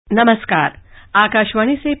नमस्कार।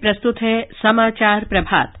 आकाशवाणी से प्रस्तुत है समाचार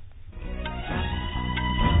प्रभात।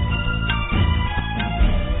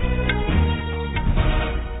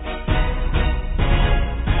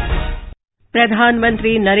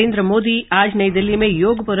 प्रधानमंत्री नरेंद्र मोदी आज नई दिल्ली में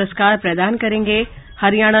योग पुरस्कार प्रदान करेंगे।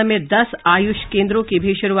 हरियाणा में 10 आयुष केंद्रों की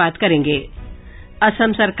भी शुरुआत करेंगे।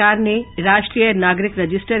 असम सरकार ने राष्ट्रीय नागरिक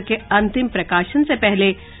रजिस्टर के अंतिम प्रकाशन से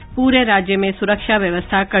पहले पूरे राज्य में सुरक्षा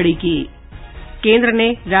व्यवस्था कड़ी की। केंद्र ने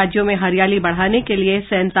राज्यों में हरियाली बढ़ाने के लिए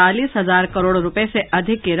 47,000 करोड़ रुपए से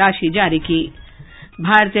अधिक की राशि जारी की।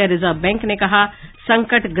 भारतीय रिजर्व बैंक ने कहा,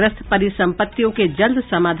 संकटग्रस्त परिसंपत्तियों के जल्द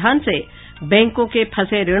समाधान से बैंकों के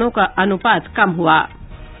फंसे ऋणों का अनुपात कम हुआ।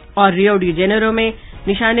 और रियो डी जेनेरो में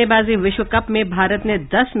निशानेबाजी विश्व कप में भारत ने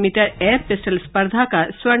 10 मीटर एयर पिस्टल स्पर्धा का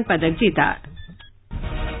स्वर्ण पदक जीता।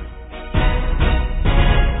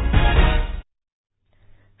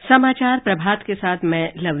 समाचार प्रभात के साथ मैं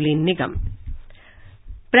लवलीन निगम।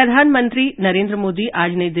 प्रधानमंत्री नरेंद्र मोदी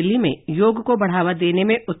आज नई दिल्ली में योग को बढ़ावा देने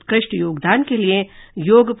में उत्कृष्ट योगदान के लिए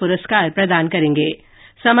योग पुरस्कार प्रदान करेंगे।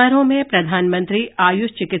 समारोह में प्रधानमंत्री आयुष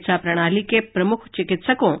चिकित्सा प्रणाली के प्रमुख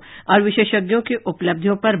चिकित्सकों और विशेषज्ञों की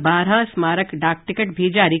उपलब्धियों पर 12 स्मारक डाक टिकट भी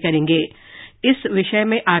जारी करेंगे। इस विषय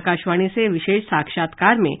में आकाशवाणी से विशेष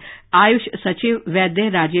साक्षात्कार में आयुष सचिव वैद्य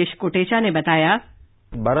राजेश कोटेचा ने बताया,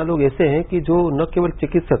 12 लोग ऐसे हैं कि जो न केवल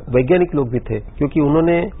चिकित्सक, वैज्ञानिक लोग भी थे, क्योंकि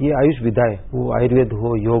उन्होंने ये आयुष विधाएं, वो आयुर्वेद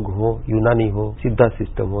हो, योग हो, यूनानी हो, सिद्धा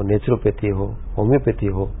सिस्टम हो, नेचुरोपैथी हो,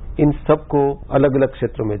 होम्योपैथी हो, इन सबको अलग अलग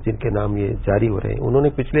क्षेत्रों में जिनके नाम ये जारी हो रहे हैं, उन्होंने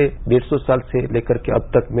पिछले 150 साल से लेकर के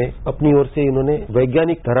अब तक में अपनी ओर से इन्होंने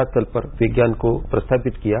वैज्ञानिक धरातल पर विज्ञान को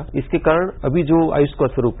प्रस्थापित किया। इसके कारण अभी जो आयुष का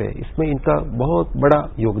स्वरूप है, इसमें इनका बहुत बड़ा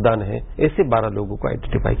योगदान है। ऐसे 12 लोगों को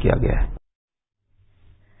आइडेंटिफाई किया गया है।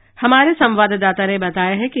 हमारे संवाददाता ने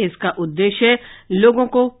बताया है कि इसका उद्देश्य लोगों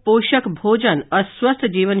को पोषक भोजन और स्वस्थ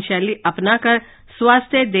जीवन शैली अपनाकर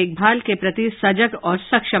स्वास्थ्य देखभाल के प्रति सजग और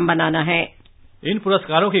सक्षम बनाना है। इन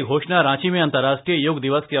पुरस्कारों की घोषणा रांची में अंतर्राष्ट्रीय योग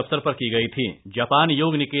दिवस के अवसर पर की गई थी। जापान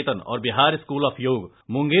योग निकेतन और बिहार स्कूल ऑफ योग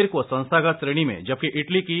मुंगेर को संस्थागत श्रेणी में, जबकि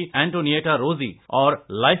इटली की एंटोनिएटा रोजी और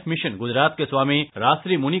लाइफ मिशन गुजरात के स्वामी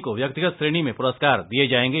राष्ट्री मुनि को व्यक्तिगत श्रेणी में पुरस्कार दिए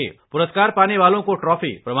जाएंगे। पुरस्कार पाने वालों को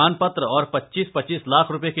ट्रॉफी, प्रमाण पत्र और 25-25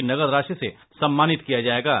 लाख रुपए की नगद राशि से सम्मानित किया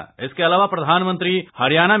जाएगा। इसके अलावा प्रधानमंत्री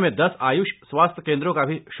हरियाणा में 10 आयुष स्वास्थ्य केंद्रों का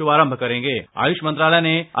भी शुभारंभ करेंगे। आयुष मंत्रालय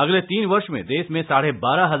ने अगले 3 वर्ष में देश में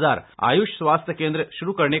 12,500 आयुष स्वास्थ्य केंद्र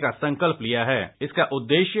शुरू करने का संकल्प लिया है। इसका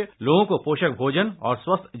उद्देश्य लोगों को पोषक भोजन और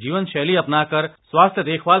स्वस्थ जीवन शैली अपनाकर स्वास्थ्य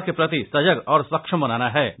देखभाल के प्रति सजग और सक्षम बनाना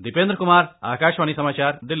है। दीपेंद्र कुमार, आकाशवाणी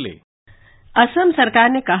समाचार, दिल्ली। असम सरकार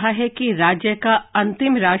ने कहा है कि राज्य का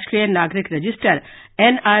अंतिम राष्ट्रीय नागरिक रजिस्टर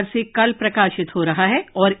एनआरसी कल प्रकाशित हो रहा है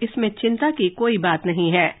और इसमें चिंता की कोई बात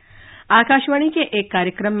नहीं है। आकाशवाणी के एक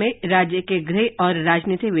कार्यक्रम में राज्य के गृह और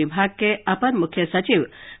राजनीति विभाग के अपर मुख्य सचिव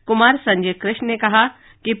कुमार संजय कृष्ण ने कहा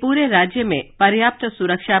कि पूरे राज्य में पर्याप्त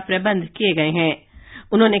सुरक्षा प्रबंध किए गए हैं।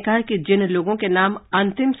 उन्होंने कहा कि जिन लोगों के नाम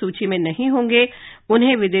अंतिम सूची में नहीं होंगे,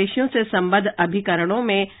 उन्हें विदेशियों से संबद्ध अभिकरणों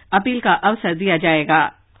में अपील का अवसर दिया जाएगा।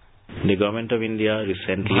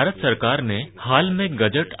 भारत सरकार ने हाल में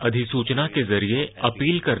गजट अधिसूचना के जरिए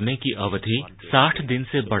अपील करने की अवधि 60 दिन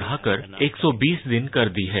से बढ़ाकर 120 दिन कर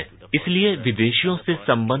दी है। इसलिए विदेशियों से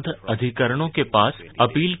संबद्ध अधिकरणों के पास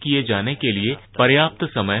अपील किए जाने के लिए पर्याप्त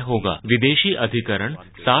समय होगा। विदेशी अधिकरण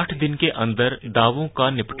 60 दिन के अंदर दावों का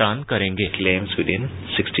निपटान करेंगे।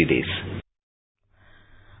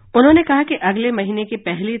 उन्होंने कहा कि अगले महीने की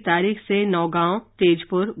 1 तारीख से नौगांव,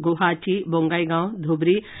 तेजपुर, गुवाहाटी, बोंगाईगांव,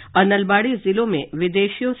 धुबरी और नलबाड़ी जिलों में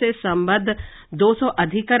विदेशियों से संबद्ध 200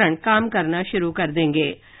 अधिकरण काम करना शुरू कर देंगे।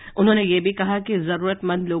 उन्होंने ये भी कहा कि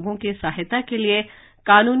जरूरतमंद लोगों की सहायता के लिए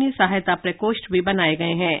कानूनी सहायता प्रकोष्ठ भी बनाए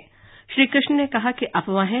गए हैं। श्री कृष्ण ने कहा कि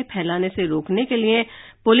अफवाहें फैलाने से रोकने के लिए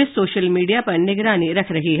पुलिस सोशल मीडिया पर निगरानी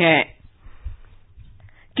रख रही है।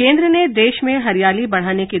 केंद्र ने देश में हरियाली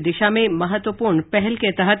बढ़ाने की दिशा में महत्वपूर्ण पहल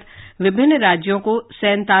के तहत विभिन्न राज्यों को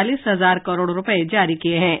 47,000 करोड़ रुपए जारी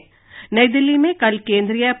किए हैं। नई दिल्ली में कल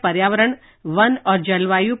केंद्रीय पर्यावरण, वन और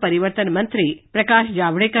जलवायु परिवर्तन मंत्री प्रकाश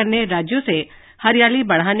जावड़ेकर ने राज्यों से हरियाली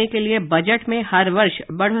बढ़ाने के लिए बजट में हर वर्ष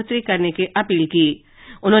बढ़ोतरी करने की अपील की।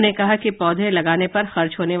 उन्होंने कहा कि पौधे लगाने पर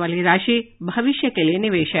खर्च होने वाली राशि भविष्य के लिए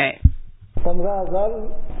निवेश है। 15,000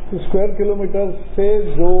 स्क्वायर किलोमीटर से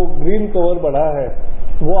जो ग्रीन कवर बढ़ा है,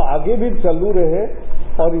 वो आगे भी चालू रहे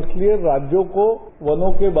और इसलिए राज्यों को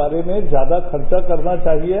वनों के बारे में ज्यादा खर्चा करना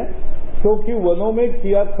चाहिए, क्योंकि वनों में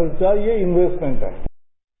किया खर्चा ये इन्वेस्टमेंट है।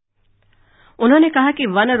 उन्होंने कहा कि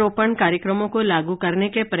वन रोपण कार्यक्रमों को लागू करने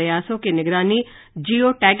के प्रयासों की निगरानी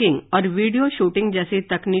जियो टैगिंग और वीडियो शूटिंग जैसी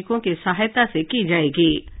तकनीकों की सहायता से की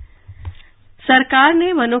जाएगी। सरकार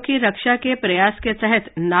ने वनों की रक्षा के प्रयास के तहत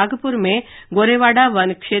नागपुर में गोरेवाड़ा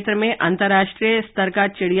वन क्षेत्र में अंतर्राष्ट्रीय स्तर का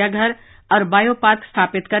चिड़ियाघर और बायो पार्क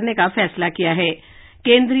स्थापित करने का फैसला किया है।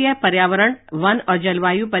 केंद्रीय पर्यावरण, वन और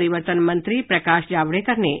जलवायु परिवर्तन मंत्री प्रकाश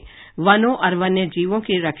जावड़ेकर ने वनों और वन्य जीवों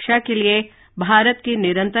की रक्षा के लिए भारत की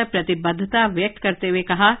निरंतर प्रतिबद्धता व्यक्त करते हुए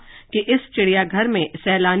कहा कि इस चिड़ियाघर में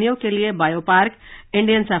सैलानियों के लिए bio park,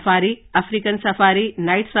 Indian safari, African safari,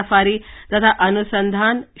 night safari तथा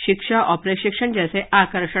अनुसंधान, शिक्षा और प्रशिक्षण जैसे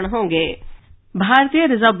आकर्षण होंगे। भारतीय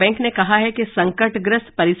रिजर्व बैंक ने कहा है कि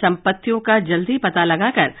संकटग्रस्त परिसंपत्तियों का जल्दी पता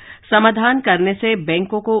लगाकर समाधान करने से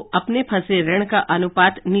बैंकों को अपने फंसे ऋण का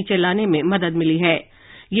अनुपात नीचे लाने में मदद मिली है।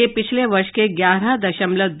 ये पिछले वर्ष के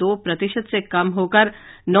 11.2% से कम होकर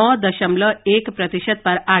 9.1%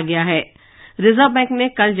 पर आ गया है। रिजर्व बैंक ने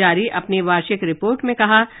कल जारी अपनी वार्षिक रिपोर्ट में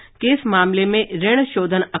कहा कि इस मामले में ऋण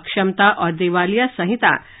शोधन अक्षमता और दिवालिया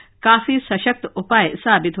संहिता काफी सशक्त उपाय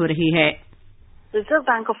साबित हो रही है। रिजर्व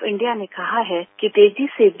बैंक ऑफ इंडिया ने कहा है कि तेजी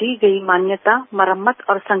से दी गई मान्यता, मरम्मत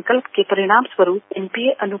और संकल्प के परिणाम स्वरूप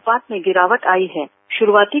एनपीए अनुपात में गिरावट आई है।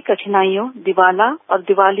 शुरुआती कठिनाइयों, दिवाला और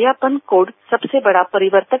दिवालियापन कोड सबसे बड़ा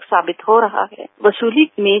परिवर्तक साबित हो रहा है। वसूली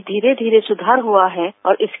में धीरे धीरे सुधार हुआ है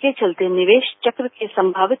और इसके चलते निवेश चक्र के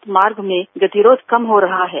संभावित मार्ग में गतिरोध कम हो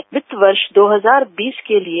रहा है। वित्त वर्ष 2020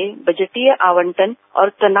 के लिए बजटीय आवंटन और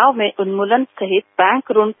तनाव में उन्मूलन सहित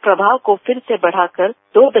बैंक ऋण प्रभाव को फिर से बढ़ाकर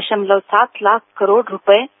 2.7 लाख करोड़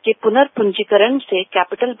रुपए के पुनर्पूंजीकरण से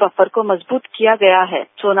कैपिटल बफर को मजबूत किया गया है।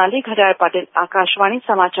 सोनाली घड़ियाल पाटिल, आकाशवाणी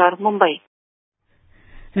समाचार, मुंबई।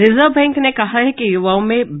 रिजर्व बैंक ने कहा है कि युवाओं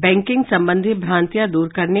में बैंकिंग संबंधी भ्रांतियां दूर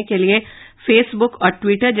करने के लिए फेसबुक और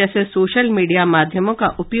ट्विटर जैसे सोशल मीडिया माध्यमों का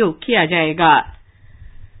उपयोग किया जाएगा।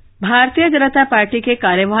 भारतीय जनता पार्टी के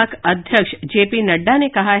कार्यवाहक अध्यक्ष जेपी नड्डा ने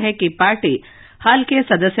कहा है कि पार्टी हाल के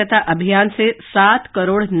सदस्यता अभियान से 7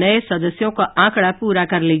 करोड़ नए सदस्यों का आंकड़ा पूरा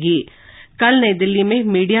कर लेगी। कल नई दिल्ली में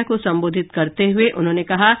मीडिया को संबोधित करते हुए उन्होंने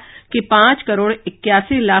कहा कि 5 करोड़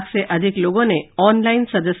 81 लाख से अधिक लोगों ने ऑनलाइन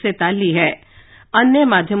सदस्यता ली है। अन्य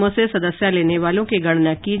माध्यमों से सदस्यता लेने वालों की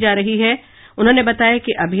गणना की जा रही है। उन्होंने बताया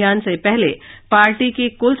कि अभियान से पहले पार्टी की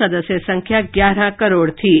कुल सदस्य संख्या 11 करोड़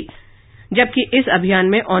थी, जबकि इस अभियान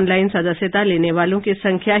में ऑनलाइन सदस्यता लेने वालों की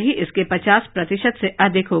संख्या ही इसके 50% से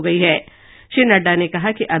अधिक हो गई है। श्री नड्डा ने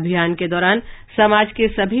कहा कि अभियान के दौरान समाज के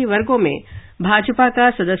सभी वर्गों में भाजपा का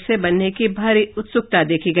सदस्य बनने की भारी उत्सुकता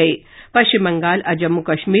देखी गई। पश्चिम बंगाल और जम्मू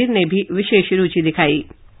कश्मीर ने भी विशेष रुचि दिखाई।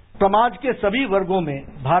 समाज के सभी वर्गों में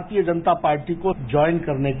भारतीय जनता पार्टी को ज्वाइन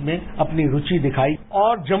करने में अपनी रुचि दिखाई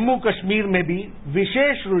और जम्मू कश्मीर में भी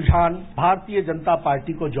विशेष रुझान भारतीय जनता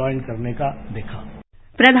पार्टी को ज्वाइन करने का देखा।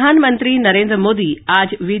 प्रधानमंत्री नरेंद्र मोदी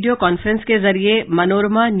आज वीडियो कॉन्फ्रेंस के जरिए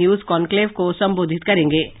मनोरमा न्यूज कॉन्क्लेव को संबोधित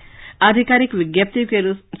करेंगे। आधिकारिक विज्ञप्ति के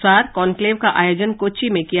अनुसार कॉन्क्लेव का आयोजन कोच्चि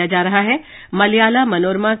में किया जा रहा है। मलयाला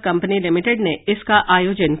मनोरमा कंपनी लिमिटेड ने इसका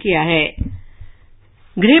आयोजन किया है।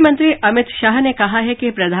 गृह मंत्री अमित शाह ने कहा है कि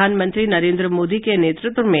प्रधानमंत्री नरेंद्र मोदी के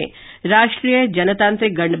नेतृत्व में राष्ट्रीय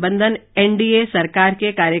जनतांत्रिक गठबंधन एनडीए सरकार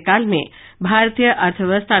के कार्यकाल में भारतीय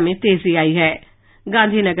अर्थव्यवस्था में तेजी आई है।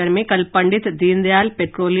 गांधीनगर में कल पंडित दीनदयाल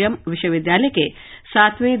पेट्रोलियम विश्वविद्यालय के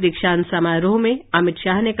 7वें दीक्षांत समारोह में अमित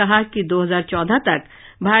शाह ने कहा कि 2014 तक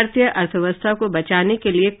भारतीय अर्थव्यवस्था को बचाने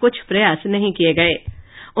के लिए कुछ प्रयास नहीं किए गए।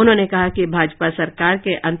 उन्होंने कहा कि भाजपा सरकार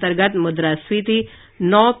के अंतर्गत मुद्रास्फीति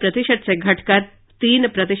 9% से घटकर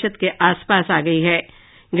 3% के आसपास आ गई है।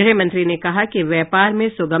 गृह मंत्री ने कहा कि व्यापार में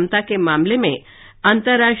सुगमता के मामले में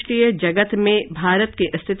अंतर्राष्ट्रीय जगत में भारत की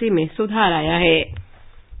स्थिति में सुधार आया है।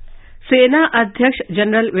 सेना अध्यक्ष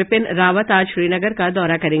जनरल विपिन रावत आज श्रीनगर का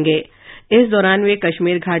दौरा करेंगे। इस दौरान वे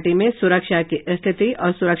कश्मीर घाटी में सुरक्षा की स्थिति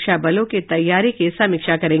और सुरक्षा बलों की तैयारी की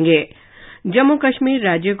समीक्षा करेंगे। जम्मू कश्मीर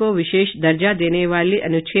राज्य को विशेष दर्जा देने वाली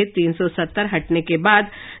अनुच्छेद 370 हटने के बाद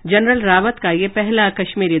जनरल रावत का ये पहला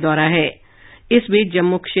कश्मीरी दौरा है। इस बीच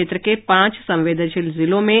जम्मू क्षेत्र के 5 संवेदनशील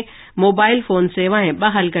जिलों में मोबाइल फोन सेवाएं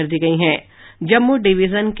बहाल कर दी गई हैं। जम्मू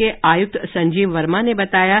डिवीजन के आयुक्त संजीव वर्मा ने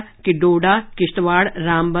बताया कि डोडा, किश्तवाड़,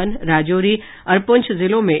 रामबन, राजौरी और पुंछ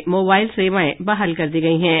जिलों में मोबाइल सेवाएं बहाल कर दी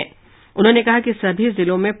गई हैं। उन्होंने कहा कि सभी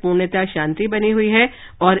जिलों में पूर्णतः शांति बनी हुई है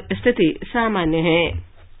और स्थिति सामान्य है।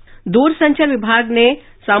 दूरसंचार विभाग ने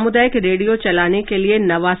सामुदायिक रेडियो चलाने के लिए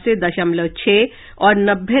 89.6 और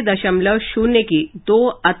 90.0 की 2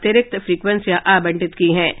 अतिरिक्त फ्रीक्वेंसियां आवंटित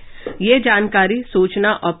की हैं। ये जानकारी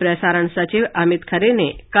सूचना और प्रसारण सचिव अमित खरे ने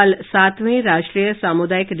कल 7वें राष्ट्रीय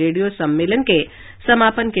सामुदायिक रेडियो सम्मेलन के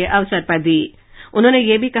समापन के अवसर पर दी। उन्होंने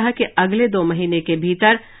ये भी कहा कि अगले 2 महीने के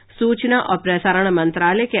भीतर सूचना और प्रसारण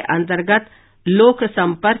मंत्रालय के अंतर्गत लोक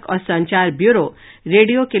संपर्क और संचार ब्यूरो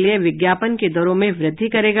रेडियो के लिए विज्ञापन की दरों में वृद्धि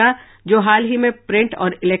करेगा, जो हाल ही में प्रिंट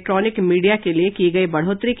और इलेक्ट्रॉनिक मीडिया के लिए की गई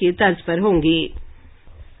बढ़ोतरी की तर्ज पर होंगी।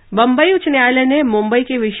 बम्बई उच्च न्यायालय ने मुंबई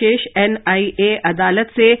की विशेष एनआईए अदालत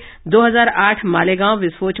से 2008 मालेगांव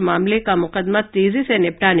विस्फोट मामले का मुकदमा तेजी से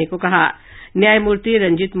निपटाने को कहा। न्यायमूर्ति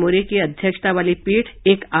रंजीत मोरे की अध्यक्षता वाली पीठ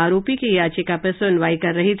एक आरोपी की याचिका पर सुनवाई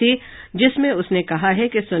कर रही थी, जिसमें उसने कहा है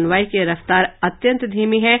कि सुनवाई की रफ्तार अत्यंत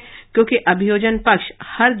धीमी है क्योंकि अभियोजन पक्ष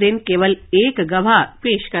हर दिन केवल एक गवाह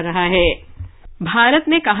पेश कर रहा है। भारत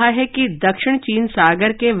ने कहा है कि दक्षिण चीन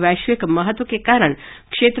सागर के वैश्विक महत्व के कारण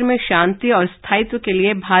क्षेत्र में शांति और स्थायित्व के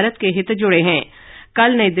लिए भारत के हित जुड़े हैं।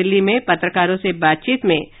 कल नई दिल्ली में पत्रकारों से बातचीत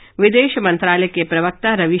में विदेश मंत्रालय के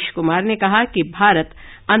प्रवक्ता रवीश कुमार ने कहा कि भारत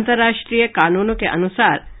अंतर्राष्ट्रीय कानूनों के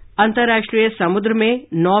अनुसार अंतर्राष्ट्रीय समुद्र में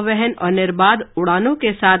नौवहन और निर्बाध उड़ानों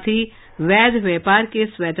के साथ ही वैध व्यापार की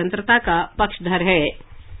स्वतंत्रता का पक्षधर है।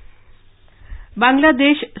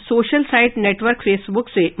 Bangladesh social site network Facebook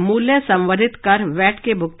से मूल्य संवर्धित कर वैट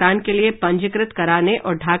के भुगतान के लिए पंजीकृत कराने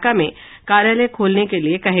और ढाका में कार्यालय खोलने के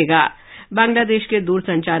लिए कहेगा। बांग्लादेश के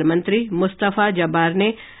दूरसंचार मंत्री मुस्तफा जब्बार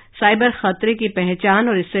ने साइबर खतरे की पहचान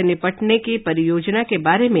और इससे निपटने की परियोजना के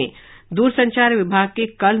बारे में दूरसंचार विभाग की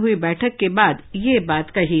कल हुई बैठक के बाद ये बात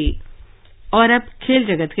कही। और अब खेल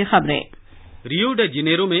जगत की खबरें। रियो डी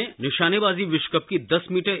जेनेरो में निशानेबाजी विश्व कप की 10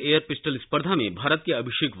 मीटर एयर पिस्टल स्पर्धा में भारत के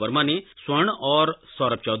अभिषेक वर्मा ने स्वर्ण और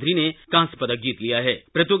सौरभ चौधरी ने कांस्य पदक जीत लिया है।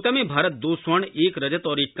 प्रतियोगिता में भारत 2 स्वर्ण 1 रजत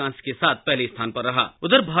और 1 कांस्य के साथ पहले स्थान पर रहा।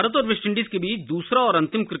 उधर भारत और वेस्टइंडीज के बीच दूसरा और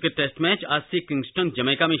अंतिम क्रिकेट टेस्ट मैच आज से किंगस्टन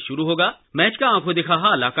जमैका में शुरू होगा। मैच का आंखों देखा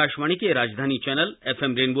हाल आकाशवाणी के राजधानी चैनल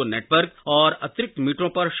FM रेनबो नेटवर्क और अतिरिक्त मीटरों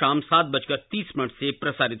पर शाम 7:30 से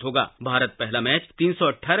प्रसारित होगा। भारत पहला मैच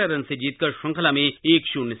 318 रन से जीतकर श्रृंखला में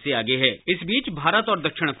 1-0 से आगे है। इस बीच भारत और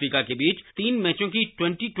दक्षिण अफ्रीका के बीच 3 मैचों की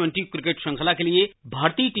 2020 क्रिकेट श्रृंखला के लिए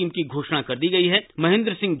भारतीय टीम की घोषणा कर दी गई है।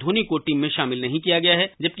 महेंद्र सिंह धोनी को टीम में शामिल नहीं किया गया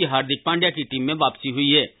है, जबकि हार्दिक पांड्या की टीम में वापसी हुई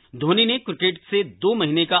है। धोनी ने क्रिकेट से 2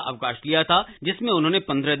 महीने का अवकाश लिया था, जिसमें उन्होंने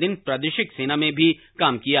 15 दिन प्रादेशिक सेना में भी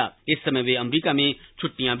काम किया। इस समय वे अमेरिका में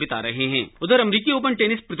छुट्टियां बिता रहे हैं। उधर अमेरिकी ओपन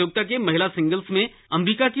टेनिस प्रतियोगिता के महिला सिंगल्स में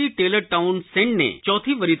अमेरिका की टेलर टाउनसेंड ने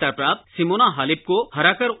चौथी वरीयता प्राप्त सिमोना हालेप को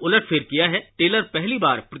हराकर उलटफेर किया है। टेलर पहली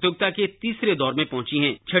बार प्रतियोगिता के तीसरे दौर में पहुंची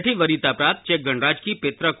हैं। छठी वरीयता प्राप्त चेक गणराज की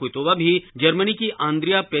पेत्रा क्वितोवा भी जर्मनी की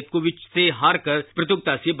आंद्रिया पेतकोविच से हारकर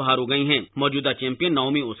प्रतियोगिता से बाहर हो गई हैं। मौजूदा चैंपियन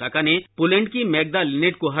नाओमी ओसाका ने पोलैंड की मैग्दा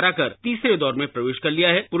लिनेट को हराकर तीसरे दौर में प्रवेश कर लिया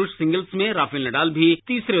है। पुरुष सिंगल्स में राफेल नडाल भी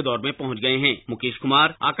तीसरे दौर में पहुंच गए हैं। मुकेश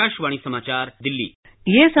कुमार, आकाशवाणी समाचार, दिल्ली।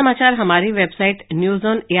 ये समाचार हमारी वेबसाइट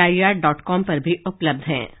newsonair.com पर भी उपलब्ध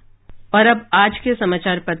हैं। और अब आज के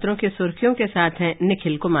समाचार पत्रों की सुर्खियों के साथ हैं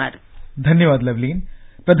निखिल कुमार। धन्यवाद लवलीन।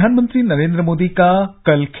 प्रधानमंत्री नरेंद्र मोदी का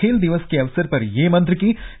कल खेल दिवस के अवसर पर ये मंत्र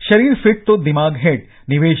कि शरीर फिट तो दिमाग हिट,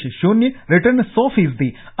 निवेश शून्य, रिटर्न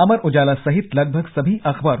 100%। अमर उजाला सहित लगभग सभी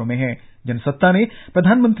अखबारों में है। जनसत्ता ने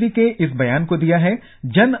प्रधानमंत्री के इस बयान को दिया है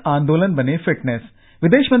जन आंदोलन बने फिटनेस।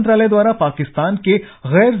 विदेश मंत्रालय द्वारा पाकिस्तान के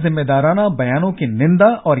गैर जिम्मेदाराना बयानों की निंदा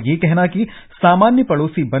और ये कहना कि सामान्य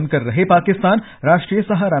पड़ोसी बनकर रहे पाकिस्तान राष्ट्रीय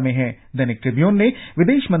सहारा में है। दैनिक ट्रिब्यून ने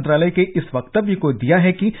विदेश मंत्रालय के इस वक्तव्य को दिया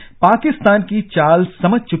है कि पाकिस्तान की चाल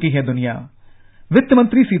समझ चुकी है दुनिया। वित्त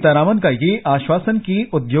मंत्री सीतारामन का ये आश्वासन कि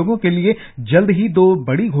उद्योगों के लिए जल्द ही 2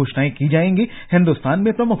 बड़ी घोषणाएं की जाएंगी, हिंदुस्तान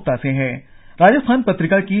में प्रमुखता से है। राजस्थान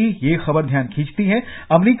पत्रिका की ये खबर ध्यान खींचती है,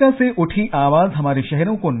 अमेरिका से उठी आवाज हमारे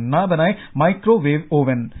शहरों को न बनाए माइक्रोवेव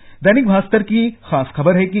ओवन। दैनिक भास्कर की खास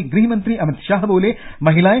खबर है कि गृह मंत्री अमित शाह बोले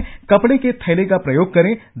महिलाएं कपड़े के थैले का प्रयोग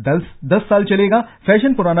करें, 10 साल चलेगा,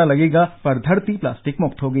 फैशन पुराना लगेगा पर धरती प्लास्टिक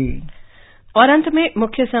मुक्त होगी। और अंत में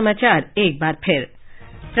मुख्य समाचार एक बार फिर।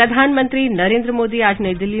 प्रधानमंत्री नरेंद्र मोदी आज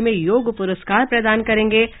नई दिल्ली में योग पुरस्कार प्रदान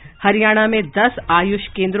करेंगे। हरियाणा में 10 आयुष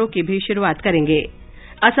केंद्रों की भी शुरुआत करेंगे।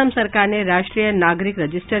 असम सरकार ने राष्ट्रीय नागरिक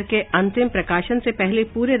रजिस्टर के अंतिम प्रकाशन से पहले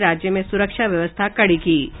पूरे राज्य में सुरक्षा व्यवस्था कड़ी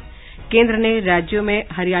की। केंद्र ने राज्यों में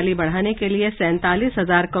हरियाली बढ़ाने के लिए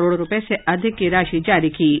 47,000 करोड़ रुपए से अधिक की राशि जारी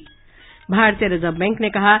की। भारतीय रिजर्व बैंक ने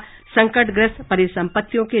कहा संकटग्रस्त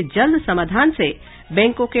परिसंपत्तियों के जल्द समाधान से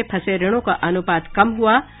बैंकों के फंसे ऋणों का अनुपात कम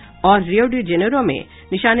हुआ। और रियो डी जेनेरो में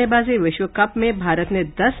निशानेबाजी विश्व कप में भारत ने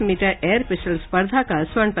 10 मीटर एयर पिस्टल स्पर्धा का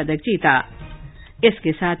स्वर्ण पदक जीता।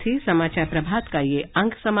 इसके साथ ही समाचार प्रभात का ये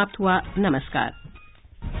अंक समाप्त हुआ। नमस्कार।